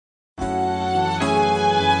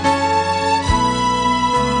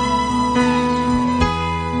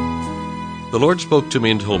Lord spoke to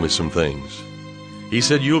me and told me some things. He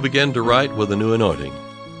said, you'll begin to write with a new anointing.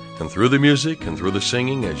 And through the music and through the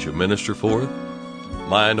singing as you minister forth,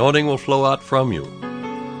 my anointing will flow out from you.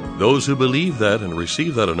 Those who believe that and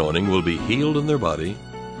receive that anointing will be healed in their body.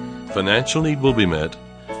 Financial need will be met.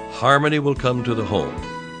 Harmony will come to the home.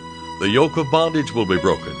 The yoke of bondage will be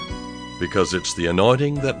broken, because it's the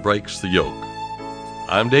anointing that breaks the yoke.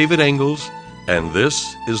 I'm David Engels, and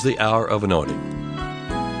this is the Hour of Anointing.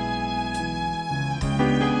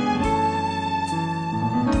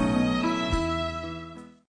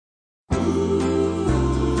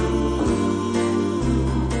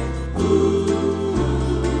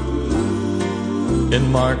 In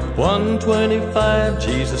Mark 1:25,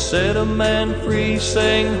 Jesus set a man free,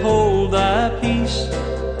 saying, hold thy peace.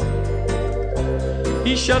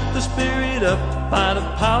 He shut the spirit up by the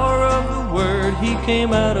power of the word. He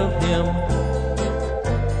came out of him.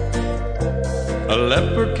 A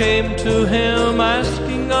leper came to him,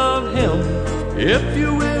 asking of him, if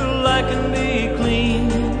you will, I can be clean.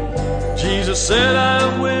 Jesus said,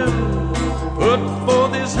 I will. Put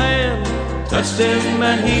forth his hand, touched him,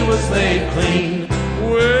 and he was made clean.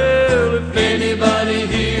 Well, if anybody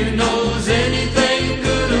here knows anything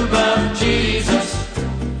good about Jesus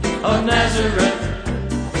of Nazareth,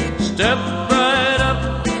 step right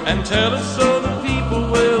up and tell us so the people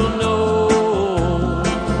will know.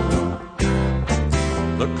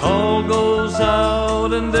 The call goes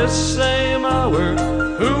out in this same hour.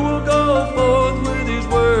 Who will go forth with his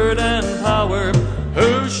word and power?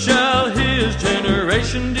 Who shall his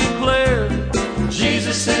generation declare?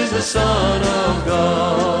 Jesus is the Son of God.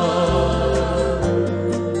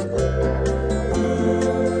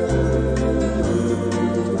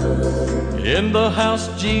 In the house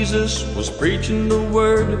Jesus was preaching the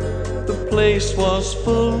word, the place was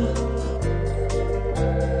full.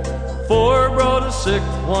 4 brought a sick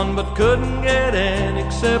one but couldn't get in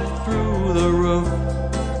except through the roof.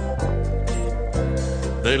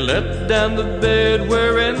 They let down the bed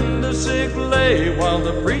wherein the sick lay, while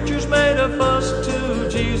the preachers made a fuss to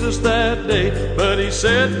Jesus that day. But he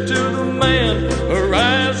said to the man,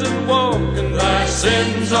 arise and walk, and thy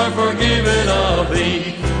sins are forgiven of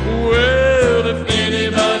thee. Well, if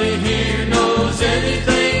anybody here knows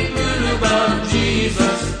anything good about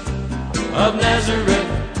Jesus of Nazareth,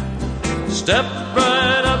 step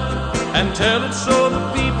right up and tell it so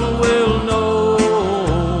the people will know.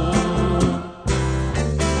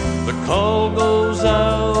 The call goes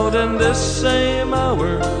out in this same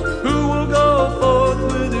hour. Who will go forth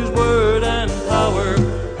with his word and power?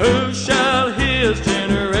 Who shall his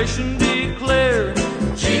generation declare?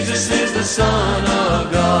 Jesus is the Son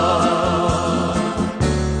of God.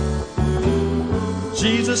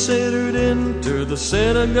 Jesus entered into the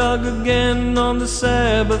synagogue again on the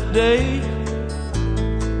Sabbath day.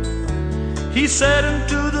 He said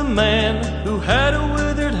unto the man who had a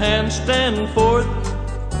withered hand, stand forth.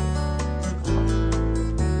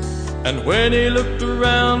 And when he looked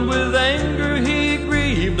around with anger, he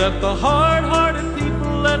grieved at the hard-hearted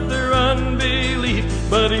people, at their unbelief.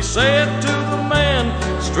 But he said to the man,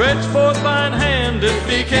 stretch forth thine hand. It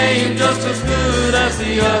became just as good as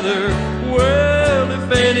the other. Well,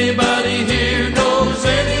 if anybody here knows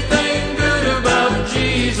anything good about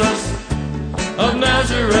Jesus of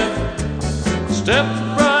Nazareth, step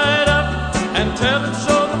right up and tell it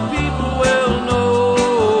so the people will know.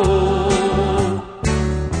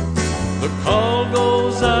 The call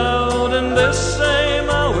goes out in this same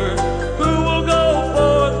hour. Who will go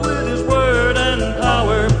forth with his word and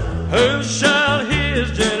power? Who shall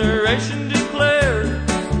his generation declare?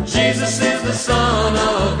 Jesus is the Son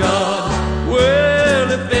of God.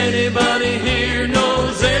 Well, if anybody here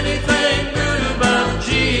knows anything good about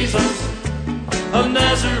Jesus of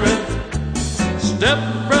Nazareth, step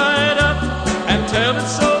right up and tell it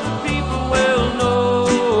so the people will know.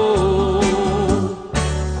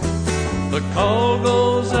 The call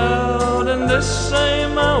goes out in this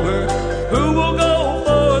same hour. Who will go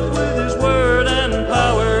forth with his word and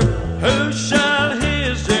power? Who shall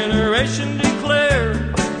his generation declare?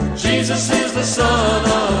 Jesus is the Son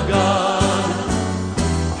of God.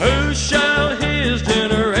 Who shall his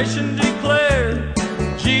generation declare?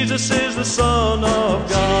 Jesus is the Son of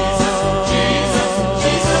God. Jesus,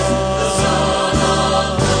 the Son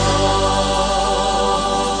of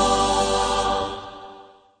God.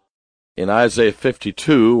 In Isaiah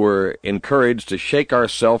 52, we're encouraged to shake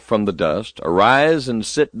ourselves from the dust, arise and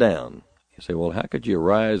sit down. You say, well, how could you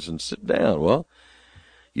arise and sit down? Well,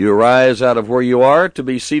 you arise out of where you are to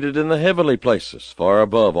be seated in the heavenly places, far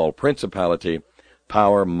above all principality,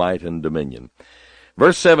 power, might, and dominion.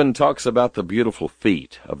 Verse 7 talks about the beautiful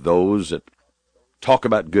feet of those that talk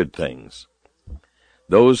about good things.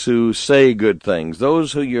 those who say good things,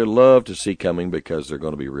 those who you love to see coming because they're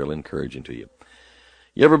going to be real encouraging to you.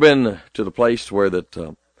 You ever been to the place where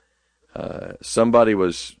that somebody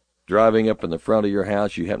was driving up in the front of your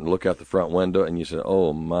house, you happen to look out the front window, and you said,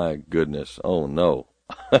 oh, my goodness, oh, no.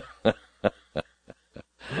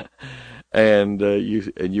 And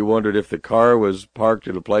you wondered if the car was parked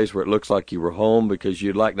at a place where it looks like you were home because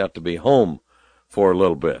you'd like not to be home for a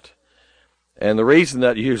little bit. And the reason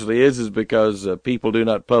that usually is because people do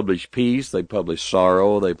not publish peace. They publish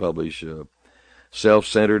sorrow. They publish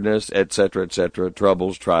self-centeredness, etc.,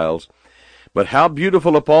 troubles, trials. But how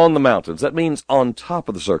beautiful upon the mountains. That means on top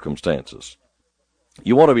of the circumstances.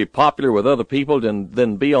 You want to be popular with other people,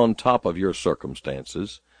 then be on top of your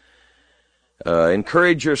circumstances.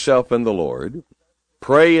 Encourage yourself in the Lord.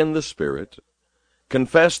 Pray in the Spirit.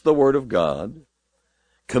 Confess the Word of God.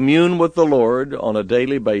 Commune with the Lord on a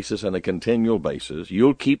daily basis and a continual basis.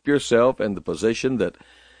 You'll keep yourself in the position that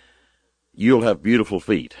you'll have beautiful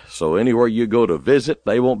feet. So anywhere you go to visit,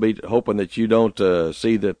 they won't be hoping that you don't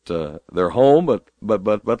see that they're home,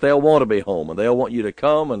 but they'll want to be home, and they'll want you to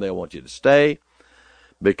come, and they'll want you to stay,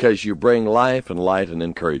 because you bring life and light and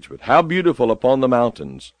encouragement. How beautiful upon the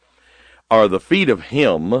mountains are the feet of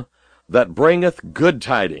him that bringeth good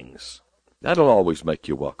tidings. That'll always make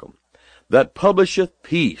you welcome. That publisheth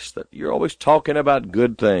peace. That you're always talking about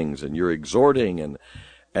good things, and you're exhorting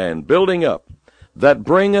and building up. That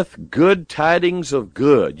bringeth good tidings of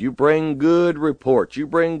good. You bring good reports. You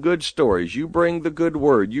bring good stories. You bring the good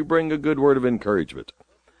word. You bring a good word of encouragement.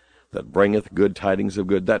 That bringeth good tidings of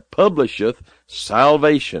good. That publisheth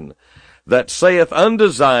salvation. That saith unto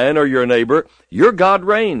Zion, or your neighbor, your God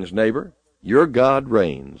reigns, neighbor. Your God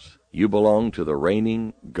reigns. You belong to the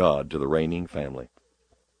reigning God, to the reigning family.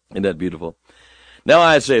 Isn't that beautiful? Now,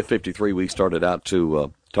 Isaiah 53, we started out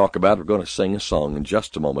to talk about. We're going to sing a song in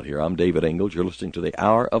just a moment here. I'm David Ingalls. You're listening to the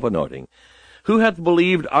Hour of Anointing. Who hath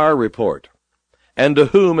believed our report? And to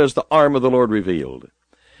whom is the arm of the Lord revealed?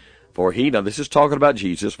 For he, now this is talking about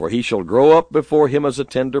Jesus, for he shall grow up before him as a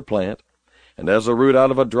tender plant, and as a root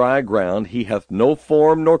out of a dry ground. He hath no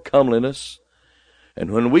form nor comeliness.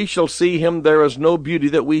 And when we shall see him, there is no beauty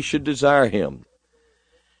that we should desire him.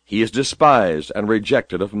 He is despised and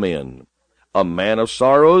rejected of men, a man of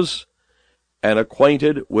sorrows, and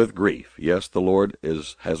acquainted with grief. Yes, the Lord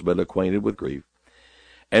has been acquainted with grief.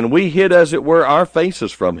 And we hid, as it were, our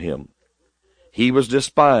faces from him. He was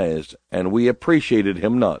despised, and we appreciated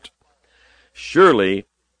him not. Surely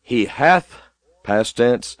he hath, past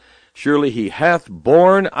tense, surely he hath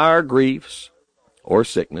borne our griefs, or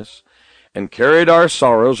sickness, and carried our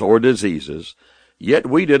sorrows, or diseases. Yet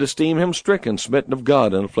we did esteem him stricken, smitten of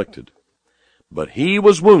God, and afflicted. But he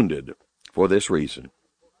was wounded for this reason.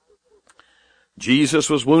 Jesus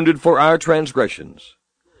was wounded for our transgressions.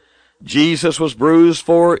 Jesus was bruised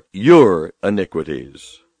for your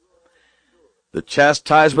iniquities. The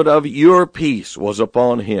chastisement of your peace was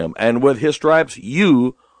upon him, and with his stripes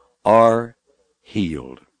you are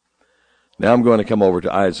healed. Now I'm going to come over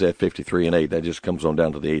to Isaiah 53 and 8. That just comes on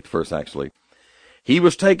down to the 8th verse, actually. He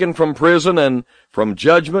was taken from prison and from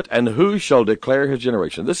judgment, and who shall declare his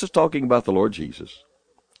generation? This is talking about the Lord Jesus.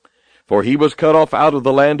 For he was cut off out of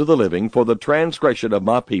the land of the living, for the transgression of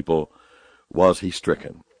my people was he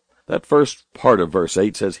stricken. That first part of verse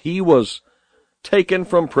 8 says, he was taken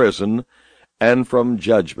from prison and from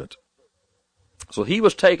judgment. So he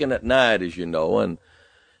was taken at night, as you know, and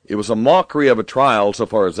it was a mockery of a trial so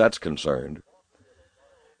far as that's concerned.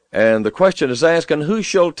 And the question is asking, who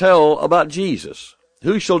shall tell about Jesus?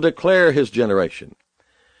 Who shall declare his generation?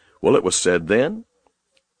 Well, it was said then,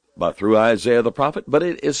 through Isaiah the prophet, but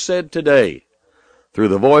it is said today through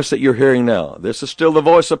the voice that you're hearing now. This is still the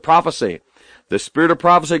voice of prophecy. The spirit of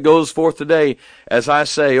prophecy goes forth today, as I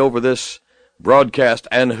say over this broadcast,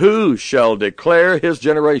 and who shall declare his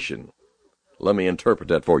generation? Let me interpret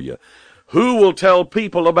that for you. Who will tell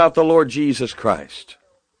people about the Lord Jesus Christ?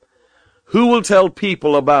 Who will tell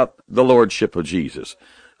people about the Lordship of Jesus?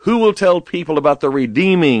 Who will tell people about the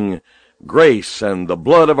redeeming grace and the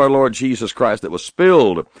blood of our Lord Jesus Christ that was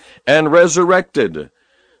spilled and resurrected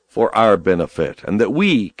for our benefit, and that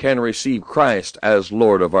we can receive Christ as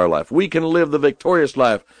Lord of our life? We can live the victorious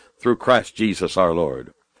life through Christ Jesus our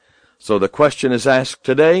Lord. So the question is asked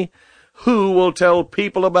today, who will tell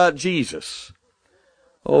people about Jesus?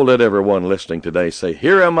 Oh, let everyone listening today say,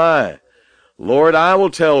 here am I. Lord, I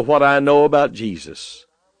will tell what I know about Jesus.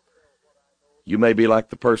 You may be like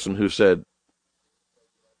the person who said,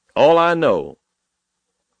 all I know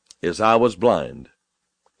is I was blind,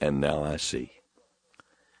 and now I see.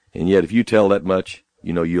 And yet if you tell that much,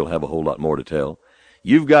 you know you'll have a whole lot more to tell.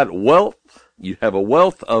 You've got wealth. You have a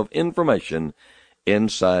wealth of information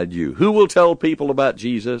inside you. Who will tell people about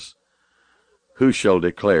Jesus? Who shall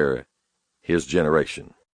declare his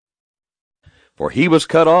generation? For he was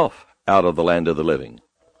cut off out of the land of the living.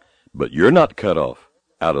 But you're not cut off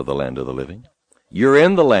out of the land of the living. You're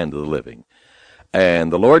in the land of the living.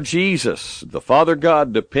 And the Lord Jesus, the Father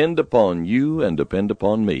God, depend upon you and depend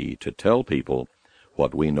upon me to tell people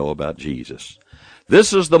what we know about Jesus.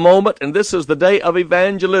 This is the moment and this is the day of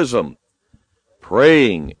evangelism.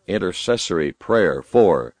 Praying intercessory prayer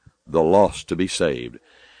for the lost to be saved.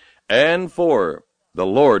 And for the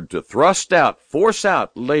Lord to force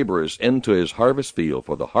out laborers into his harvest field,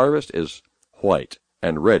 for the harvest is white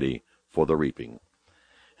and ready for the reaping.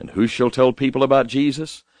 And who shall tell people about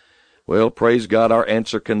Jesus? Well, praise God, our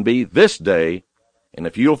answer can be this day. And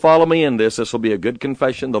if you'll follow me in this will be a good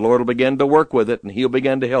confession. The Lord will begin to work with it, and he'll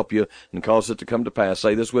begin to help you and cause it to come to pass.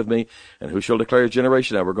 Say this with me. And who shall declare his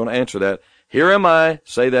generation? Now, we're going to answer that. Here am I.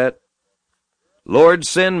 Say that. Lord,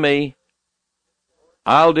 send me.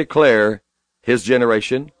 I'll declare his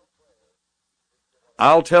generation.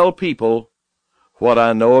 I'll tell people what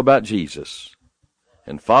I know about Jesus.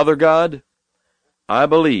 And Father God, I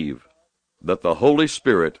believe that the Holy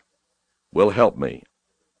Spirit will help me,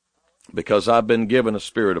 because I've been given a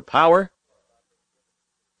spirit of power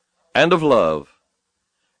and of love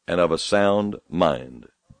and of a sound mind.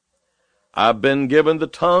 I've been given the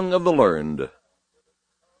tongue of the learned,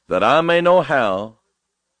 that I may know how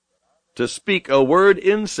to speak a word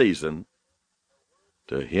in season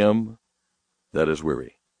to him that is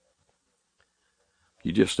weary.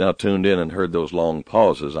 You just now tuned in and heard those long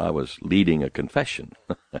pauses. I was leading a confession.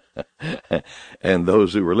 And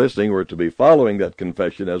those who were listening were to be following that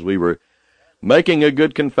confession as we were making a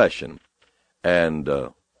good confession and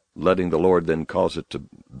letting the Lord then cause it to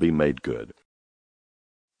be made good.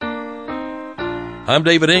 I'm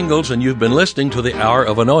David Ingalls, and you've been listening to the Hour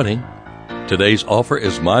of Anointing. Today's offer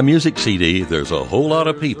is my music CD, There's a Whole Lot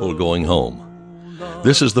of People Going Home.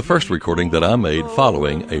 This is the first recording that I made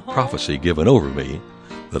following a prophecy given over me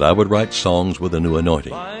that I would write songs with a new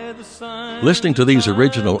anointing. Listening to these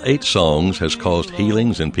original 8 songs has caused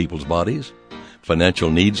healings in people's bodies, financial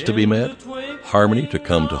needs to be met, harmony to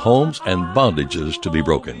come to homes, and bondages to be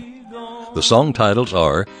broken. The song titles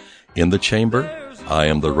are In the Chamber, I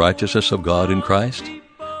Am the Righteousness of God in Christ,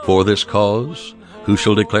 For This Cause, Who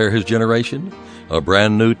Shall Declare His Generation, A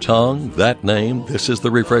Brand New Tongue, That Name, This Is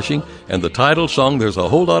the Refreshing, and the title song, There's a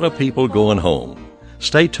Whole Lot of People Going Home.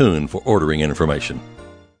 Stay tuned for ordering information.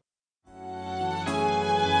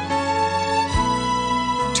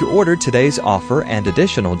 To order today's offer and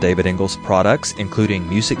additional David Ingalls products, including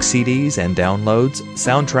music CDs and downloads,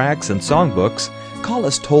 soundtracks, and songbooks, call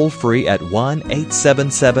us toll-free at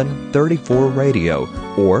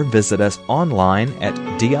 1-877-34-RADIO or visit us online at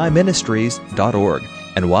diministries.org.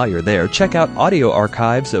 And while you're there, check out audio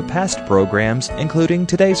archives of past programs, including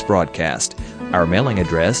today's broadcast. Our mailing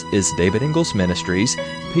address is David Ingalls Ministries,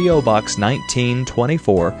 P.O. Box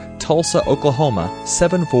 1924, Tulsa, Oklahoma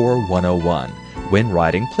 74101. When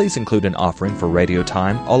writing, please include an offering for radio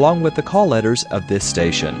time along with the call letters of this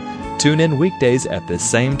station. Tune in weekdays at this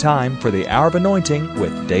same time for the Hour of Anointing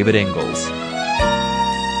with David Ingalls.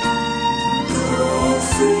 Go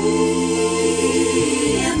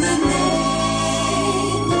free in the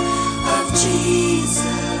name of Jesus.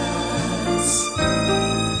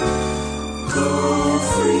 Go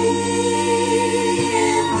free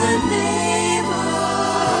in the name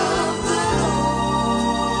of the Lord.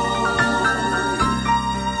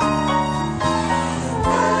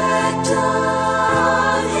 Act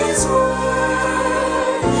on His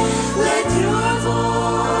word. Let your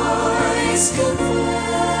voice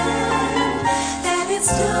confirm that it's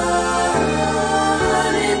done.